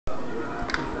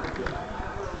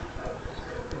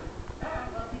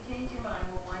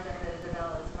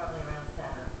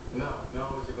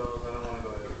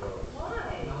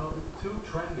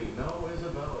trendy. No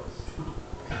Isabellas.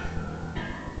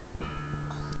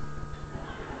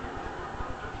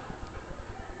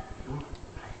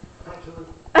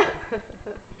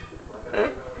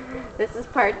 This is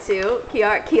part 2.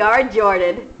 Kiara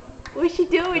Jordan. What's she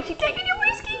doing? She taking your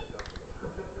whiskey?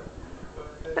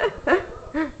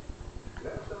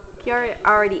 Kiara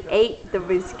already ate the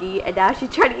whiskey, and now she's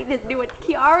trying to eat this new one.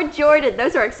 Kiara Jordan.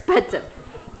 Those are expensive.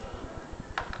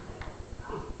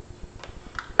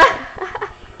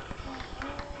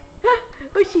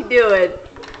 What's she doing?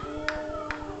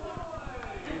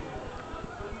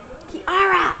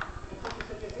 Kiara!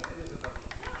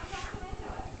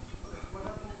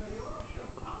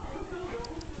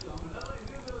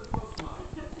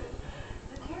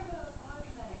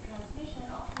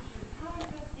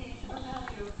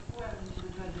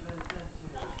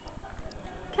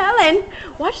 Kellen,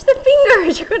 watch the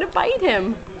fingers. You're going to bite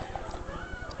him.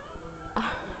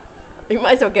 You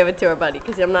might as well give it to her, buddy,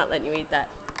 because I'm not letting you eat that.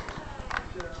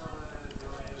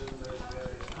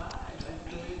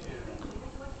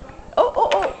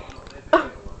 Oh.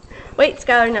 Wait,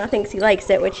 Skylar now thinks he likes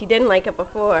it, which he didn't like it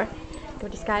before. Go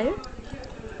to Skylar.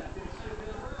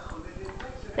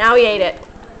 Now he ate it.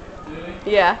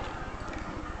 Yeah.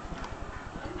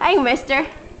 Hey, mister.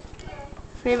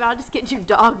 Maybe I'll just get you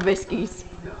dog whiskies.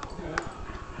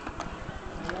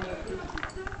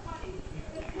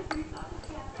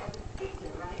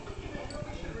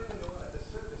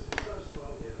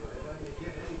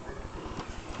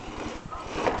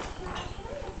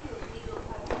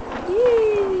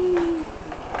 Yay.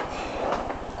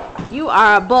 You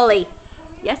are a bully.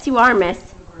 Yes, you are,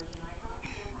 miss.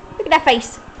 Look at that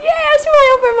face. Yeah,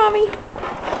 smile for mommy.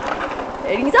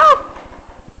 Ratings off.